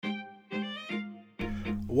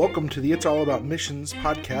Welcome to the It's All About Missions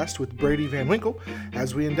podcast with Brady Van Winkle,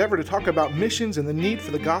 as we endeavor to talk about missions and the need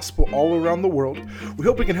for the gospel all around the world. We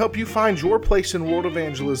hope we can help you find your place in world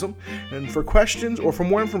evangelism. And for questions or for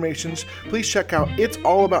more information, please check out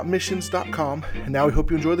it'sallaboutmissions.com. And now we hope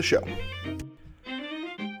you enjoy the show.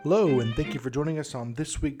 Hello, and thank you for joining us on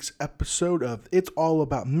this week's episode of It's All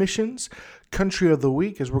About Missions, Country of the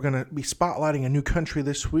Week, as we're going to be spotlighting a new country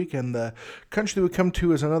this week. And the country that we come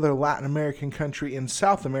to is another Latin American country in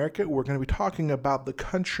South America. We're going to be talking about the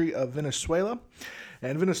country of Venezuela.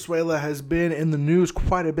 And Venezuela has been in the news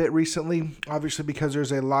quite a bit recently, obviously because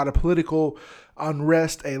there's a lot of political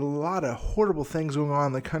unrest, a lot of horrible things going on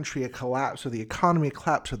in the country, a collapse of the economy, a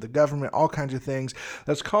collapse of the government, all kinds of things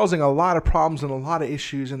that's causing a lot of problems and a lot of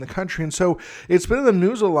issues in the country. And so it's been in the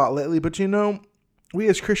news a lot lately, but we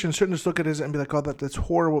as Christians shouldn't just look at it and be like, oh, that's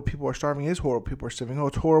horrible. People are starving. It is horrible. People are starving. Oh,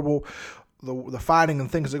 it's horrible. The fighting and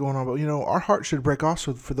things that are going on. But, our heart should break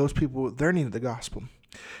also for those people. They're needing the gospel.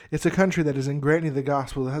 It's a country that is in great need of the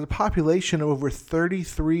gospel. It has a population of over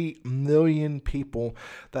 33 million people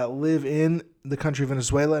that live in the country of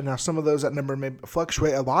Venezuela. Now, some of those, that number may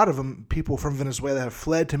fluctuate. A lot of them, people from Venezuela, have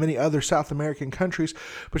fled to many other South American countries.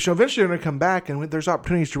 But, eventually they're going to come back, and there's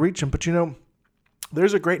opportunities to reach them. But,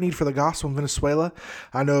 there's a great need for the gospel in Venezuela.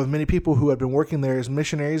 I know of many people who have been working there as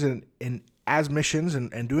missionaries and as missions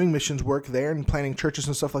and doing missions work there and planting churches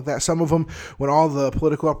and stuff like that. Some of them, when all the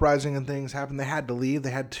political uprising and things happened, they had to leave.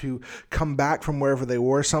 They had to come back from wherever they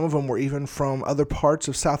were. Some of them were even from other parts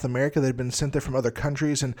of South America. They'd been sent there from other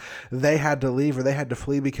countries, and they had to leave or they had to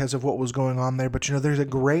flee because of what was going on there. But, there's a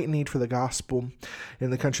great need for the gospel in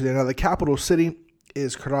the country there. Now, the capital city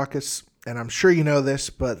is Caracas, and I'm sure you know this,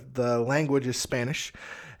 but the language is Spanish,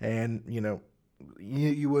 and,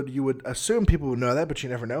 you would assume people would know that, but you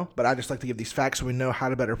never know. But I just like to give these facts so we know how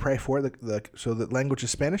to better pray for it. So the language is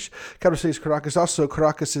Spanish. Capital city is Caracas. Also,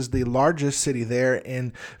 Caracas is the largest city there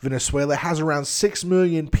in Venezuela. It has around 6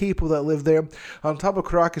 million people that live there. On top of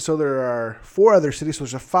Caracas, so there are 4 other cities. So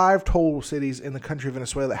there's 5 total cities in the country of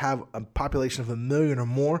Venezuela that have a population of 1 million or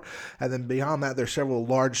more. And then beyond that, there's several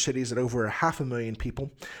large cities that over 500,000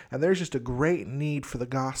 people. And there's just a great need for the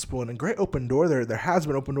gospel and a great open door there. There has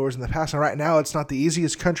been open doors in the past. And right now, it's not the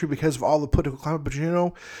easiest country because of all the political climate, but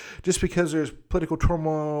just because there's political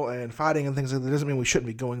turmoil and fighting and things like that doesn't mean we shouldn't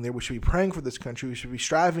be going there. We should be praying for this country. We should be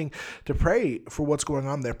striving to pray for what's going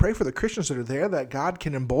on there. Pray for the Christians that are there, that God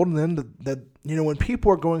can embolden them, that when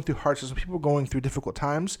people are going through hardships, when people are going through difficult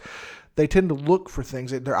times, they tend to look for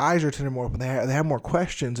things. Their eyes are tending more open. They have more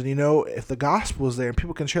questions. And, if the gospel is there and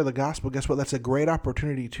people can share the gospel, guess what? That's a great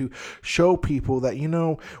opportunity to show people that,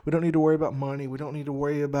 we don't need to worry about money. We don't need to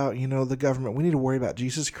worry about, the government. We need to worry about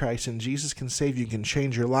Jesus Christ, and Jesus can save you, can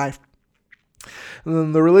change your life. And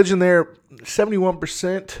then the religion there,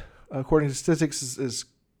 71%, according to statistics, is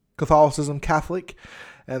Catholicism, Catholic.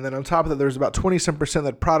 And then on top of that, there's about 27%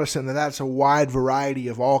 that Protestant, and that's a wide variety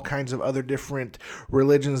of all kinds of other different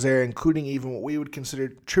religions there, including even what we would consider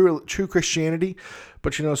true Christianity.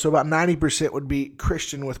 But, so about 90% would be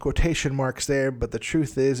Christian with quotation marks there. But the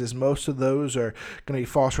truth is most of those are going to be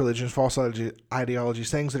false religions, false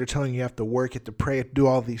ideologies, things that are telling you have to work, you have to pray, you have to do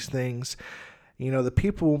all these things. The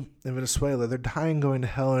people in Venezuela, they're dying going to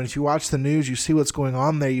hell. And if you watch the news, you see what's going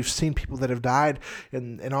on there. You've seen people that have died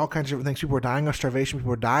and all kinds of different things. People are dying of starvation.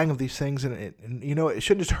 People are dying of these things. And it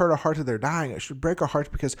shouldn't just hurt our hearts that they're dying. It should break our hearts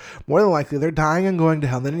because more than likely they're dying and going to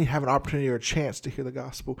hell. And they didn't have an opportunity or a chance to hear the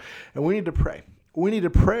gospel. And we need to pray. We need to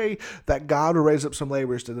pray that God will raise up some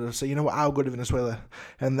laborers to say, I'll go to Venezuela.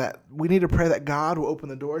 And that we need to pray that God will open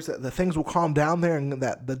the doors, that the things will calm down there, and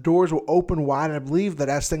that the doors will open wide. And I believe that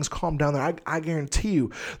as things calm down there, I guarantee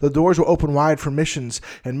you the doors will open wide for missions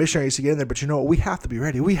and missionaries to get in there. But we have to be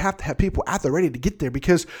ready. We have to have people out there ready to get there,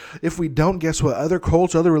 because if we don't, guess what? Other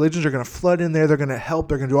cults, other religions are going to flood in there. They're going to help.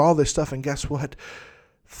 They're going to do all this stuff. And guess what?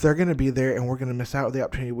 They're going to be there, and we're going to miss out on the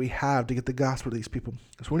opportunity we have to get the gospel to these people.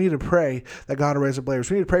 So we need to pray that God will raise up laborers.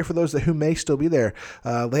 We need to pray for those who may still be there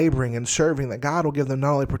laboring and serving, that God will give them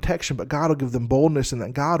not only protection, but God will give them boldness, and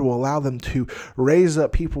that God will allow them to raise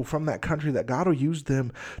up people from that country, that God will use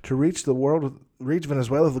them to reach the world, reach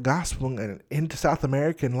Venezuela with the gospel, and into South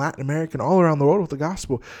America and Latin America and all around the world with the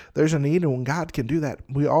gospel. There's a need, and when God can do that,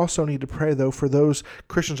 we also need to pray, though, for those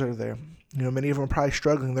Christians that are there. Many of them are probably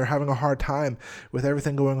struggling. They're having a hard time with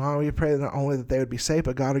everything going on. We pray that not only that they would be safe,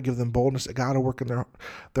 but God would give them boldness, that God would work in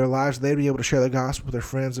their lives. They'd be able to share the gospel with their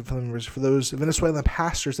friends and family members. For those Venezuelan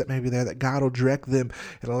pastors that may be there, that God will direct them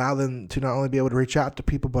and allow them to not only be able to reach out to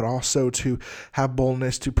people, but also to have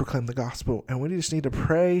boldness to proclaim the gospel. And we just need to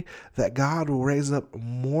pray that God will raise up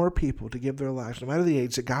more people to give their lives, no matter the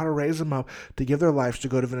age, that God will raise them up to give their lives to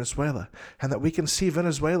go to Venezuela, and that we can see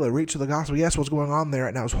Venezuela reach to the gospel. Yes, what's going on there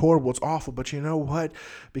right now is horrible. It's awful. But you know what?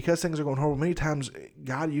 Because things are going horrible, many times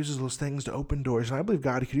God uses those things to open doors. And I believe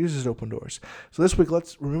God could use his open doors. So this week,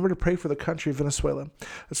 let's remember to pray for the country of Venezuela.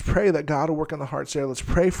 Let's pray that God will work on the hearts there. Let's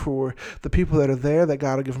pray for the people that are there, that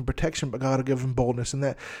God will give them protection, but God will give them boldness, and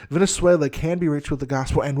that Venezuela can be reached with the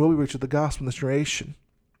gospel and will be reached with the gospel in this generation.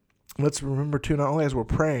 Let's remember, too, not only as we're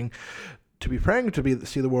praying, to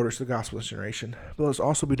see the world reach the gospel of this generation, but let's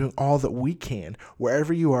also be doing all that we can,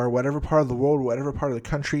 wherever you are, whatever part of the world, whatever part of the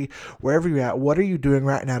country, wherever you're at. What are you doing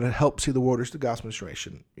right now to help see the world reach the gospel of this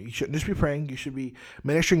generation? You shouldn't just be praying. You should be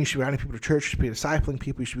ministering. You should be inviting people to church. You should be discipling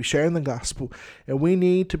people. You should be sharing the gospel. And we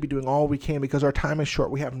need to be doing all we can, because our time is short.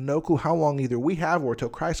 We have no clue how long either we have or until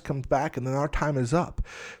Christ comes back, and then our time is up.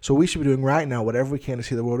 So we should be doing right now whatever we can to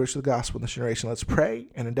see the world reach the gospel in this generation. Let's pray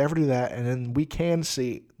and endeavor to do that, and then we can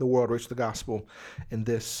see the world reach the gospel in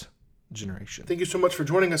this generation. Thank you so much for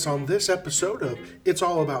joining us on this episode of It's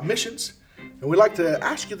All About Missions. And we'd like to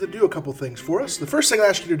ask you to do a couple things for us. The first thing I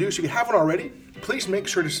ask you to do is, if you haven't already, please make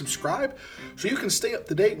sure to subscribe so you can stay up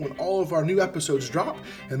to date when all of our new episodes drop.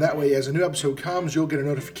 And that way, as a new episode comes, you'll get a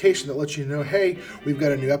notification that lets you know, hey, we've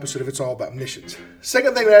got a new episode of It's All About Missions.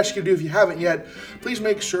 Second thing I ask you to do, if you haven't yet, please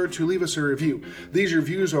make sure to leave us a review. These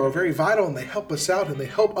reviews are very vital, and they help us out, and they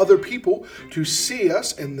help other people to see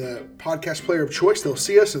us in the podcast player of choice. They'll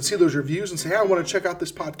see us and see those reviews and say, hey, I want to check out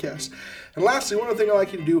this podcast. And lastly, one other thing I'd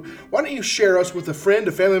like you to do, why don't you share us with a friend,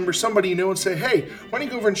 a family member, somebody you know, and say, hey, why don't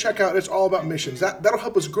you go over and check out It's All About Missions. That'll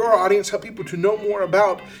help us grow our audience, help people to know more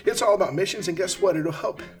about It's All About Missions, and guess what? It'll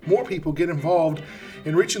help more people get involved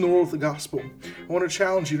in reaching the world with the gospel. I want to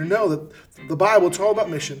challenge you to know that the Bible, it's all about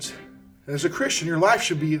missions. And as a Christian, your life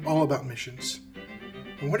should be all about missions.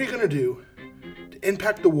 And what are you going to do to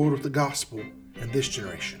impact the world with the gospel in this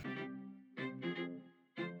generation?